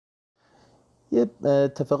یه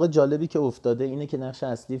اتفاق جالبی که افتاده اینه که نقش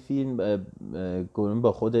اصلی فیلم گورن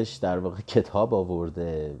با خودش در واقع کتاب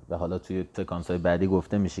آورده و حالا توی سکانس‌های بعدی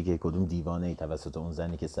گفته میشه که کدوم دیوانه‌ای توسط اون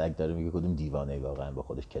زنی که سگ داره میگه کدوم دیوانه‌ای واقعا با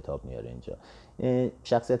خودش کتاب میاره اینجا.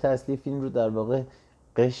 شخصیت اصلی فیلم رو در واقع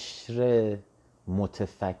قشر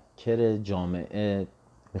متفکر جامعه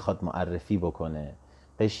میخواد معرفی بکنه،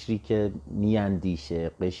 قشری که میاندیشه،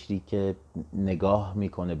 قشری که نگاه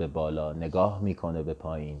میکنه به بالا، نگاه میکنه به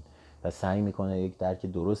پایین و سعی میکنه یک درک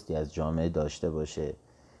درستی از جامعه داشته باشه.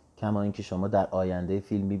 کما اینکه شما در آینده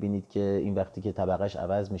فیلم میبینید که این وقتی که طبقهش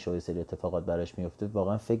عوض میشه و یه سری اتفاقات براش میفته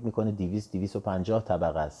واقعا فکر میکنه 200-250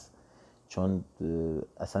 طبقه است، چون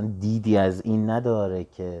اصلا دیدی از این نداره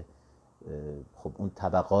که خب اون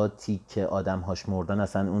طبقاتی که آدم‌هاش مردن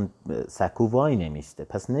اصلا اون سکو وای نمیسته،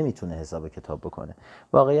 پس نمیتونه حساب کتاب بکنه.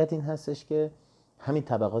 واقعیت این هستش که همین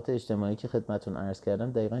طبقات اجتماعی که خدمتتون عرض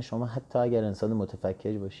کردم دقیقا شما حتی اگر انسان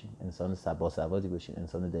متفکر باشین، انسان باسوادی باشین،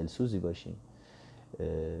 انسان دلسوزی باشین،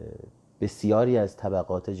 بسیاری از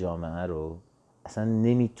طبقات جامعه رو اصلا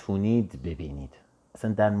نمیتونید ببینید.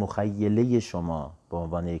 اصلا در مخیله شما به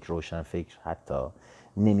عنوان یک روشنفکر حتی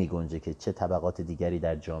نمی گنجه که چه طبقات دیگری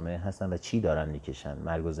در جامعه هستن و چی دارن میکشن،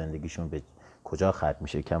 مرگ و زندگیشون به کجا ختم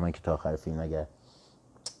میشه. کما اینکه تا آخر فیلم اگر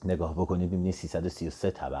نگاه بکنید ببینید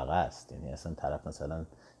 333 طبقه است، یعنی اصلا طرف مثلا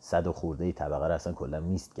 100 و خورده طبقه رو اصلا کلا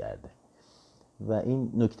میست کرده. و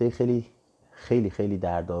این نکته خیلی خیلی خیلی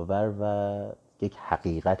دردآور و یک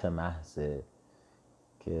حقیقت محضه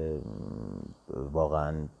که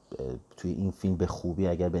واقعا توی این فیلم به خوبی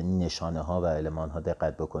اگر به این نشانه ها و المان ها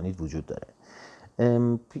دقت بکنید وجود داره.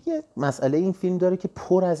 یه مسئله این فیلم داره که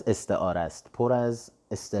پر از استعاره است، پر از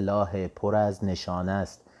اصطلاح، پر از نشانه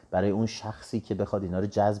است برای اون شخصی که بخواد اینا رو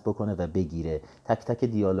جذب بکنه و بگیره. تک تک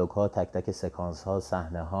دیالوگ ها، تک تک سکانس ها،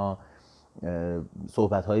 صحنه ها،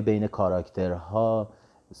 صحبت های بین کاراکترها،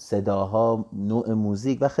 صداها، نوع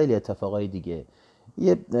موزیک و خیلی اتفاقای دیگه.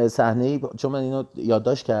 یه صحنه‌ای چون من اینو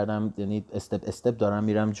یادداشت کردم، یعنی استپ استپ دارم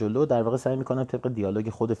میرم جلو، در واقع سعی میکنم طبق دیالوگ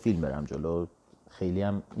خود فیلم برم جلو، خیلی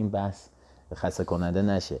هم این بحث خسته کننده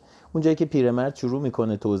نشه. اونجایی که پیرمرد شروع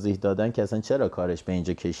میکنه توضیح دادن که اصلا چرا کارش به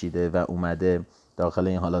اینجا کشیده و اومده داخل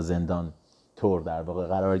این حالا زندان طور در واقع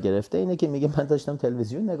قرار گرفته، اینه که میگه من داشتم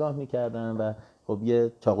تلویزیون نگاه میکردم و خب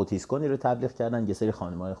یه چاق و تیز کنی رو تبلیغ کردن، یه سری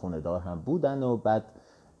خانم‌های خونه‌دار هم بودن و بعد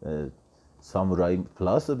سامورای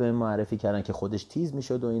پلاس رو به معرفی کردن که خودش تیز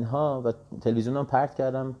میشد و اینها، و تلویزیون هم پرت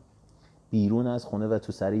کردم بیرون از خونه و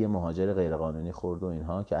تو سر یه مهاجر غیرقانونی خورد و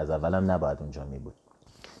اینها که از اولم نباید اونجا می بود.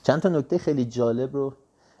 چند تا نکته خیلی جالب رو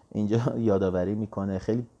اینجا یادآوری میکنه.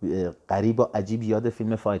 خیلی غریب و عجیب یاد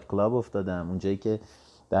فیلم فایت کلاب افتادم، اونجایی که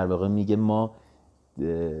در واقع میگه ما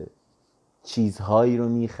چیزهایی رو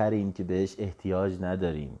میخریم که بهش احتیاج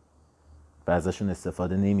نداریم و ازشون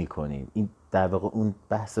استفاده نمی کنیم. این در واقع اون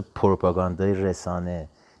بحث پروپاگاندای رسانه،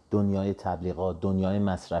 دنیای تبلیغات، دنیای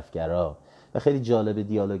مصرفگرا. و خیلی جالب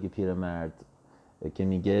دیالوگ پیرمرد که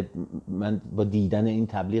میگه من با دیدن این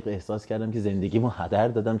تبلیغ احساس کردم که زندگیمو هدر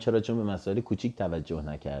دادم، چون به مسائل کوچیک توجه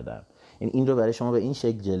نکردم. این رو برای شما به این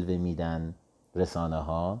شکل جلوه میدن رسانه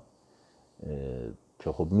ها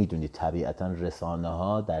که خب میدونید طبیعتا رسانه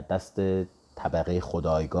ها در دست طبقه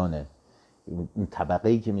خدایگانه، این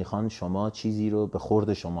طبقه‌ای که میخوان شما چیزی رو به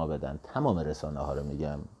خورد شما بدن. تمام رسانه ها رو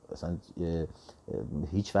میگم، اصلا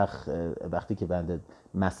هیچ وقتی که بنده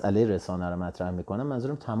مسئله رسانه رو مطرح میکنم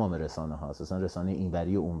منظورم تمام رسانه هاست، اصلا رسانه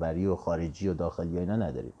اینوری و اونوری و خارجی و داخلی و اینا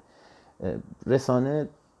نداریم. رسانه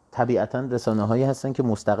طبیعتا رسانه هایی هستن که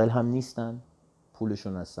مستقل هم نیستن،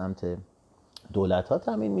 پولشون از سمت دولت ها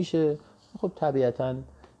تامین میشه، خب طبیعتا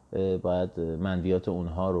باید منویات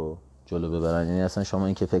اونها رو جلو ببرن. یعنی اصلا شما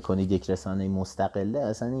این که فکر کنید یک رسانه مستقله،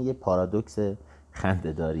 اصلا این یه پارادوکس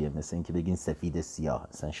خنده‌داریه، مثل این که بگین سفید سیاه،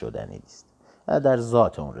 اصلا شدنی نیست، در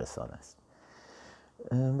ذات اون رسانه است.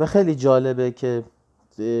 و خیلی جالبه که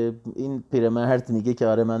این پیرمرد میگه که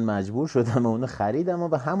آره من مجبور شدم و اونو خریدم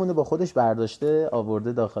و همونو با خودش برداشته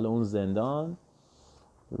آورده داخل اون زندان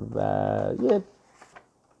و یه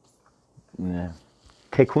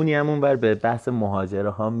تکونی هم اون بر به بحث مهاجره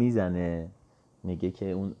ها میزنه، میگه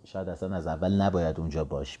که اون شاید اصلا از اول نباید اونجا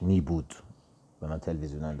باش میبود و من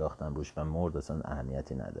تلویزیون انداختم روش و مرد، اصلا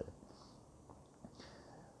اهمیتی نداره.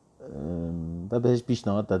 و بهش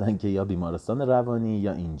پیشنهاد دادن که یا بیمارستان روانی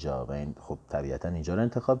یا اینجا، و این خب طبیعتا اینجا رو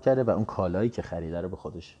انتخاب کرده و اون کالایی که خریده رو به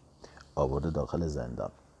خودش آورده داخل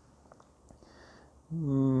زندان.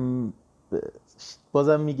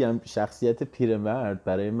 بازم میگم شخصیت پیرمرد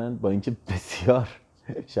برای من با اینکه بسیار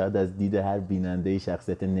شاید از دید هر بیننده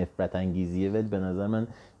شخصیت نفرت انگیزیه، ولی به نظر من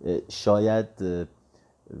شاید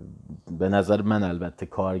به نظر من البته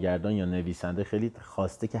کارگردان یا نویسنده خیلی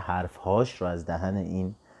خواسته که حرفهاش رو از دهن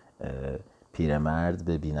این پیرمرد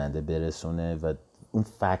به بیننده برسونه و اون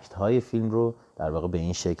فکت های فیلم رو در واقع به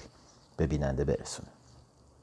این شکل به بیننده برسونه.